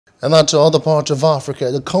And not to other parts of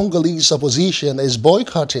Africa, the Congolese opposition is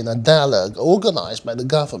boycotting a dialogue organized by the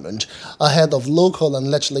government ahead of local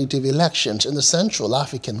and legislative elections in the Central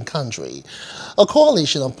African country. A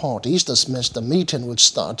coalition of parties dismissed the meeting, which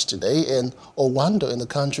starts today in Owando in the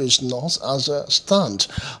country's north, as a stunt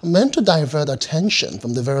meant to divert attention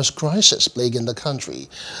from the various crises plaguing the country.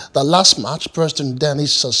 The last March, President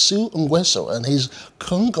Denis Sassou Nguesso and his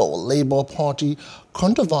Congo Labour Party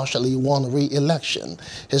controversially won re-election.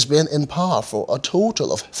 He's been in power for a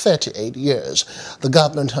total of 38 years. The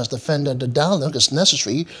government has defended the dialogue as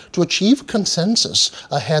necessary to achieve consensus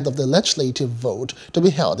ahead of the legislative vote to be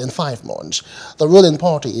held in 5 months. The ruling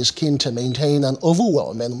party is keen to maintain an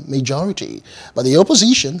overwhelming majority, but the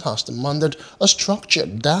opposition has demanded a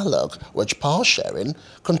structured dialogue which power sharing,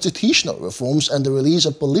 constitutional reforms and the release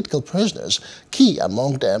of political prisoners, key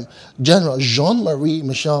among them General Jean-Marie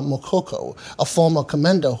Michel Mokoko, a former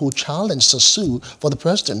commander who challenged Sassou for the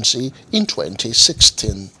presidency in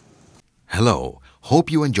 2016. Hello,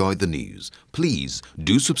 hope you enjoyed the news. Please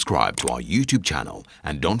do subscribe to our YouTube channel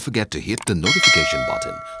and don't forget to hit the notification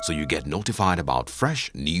button so you get notified about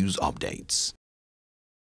fresh news updates.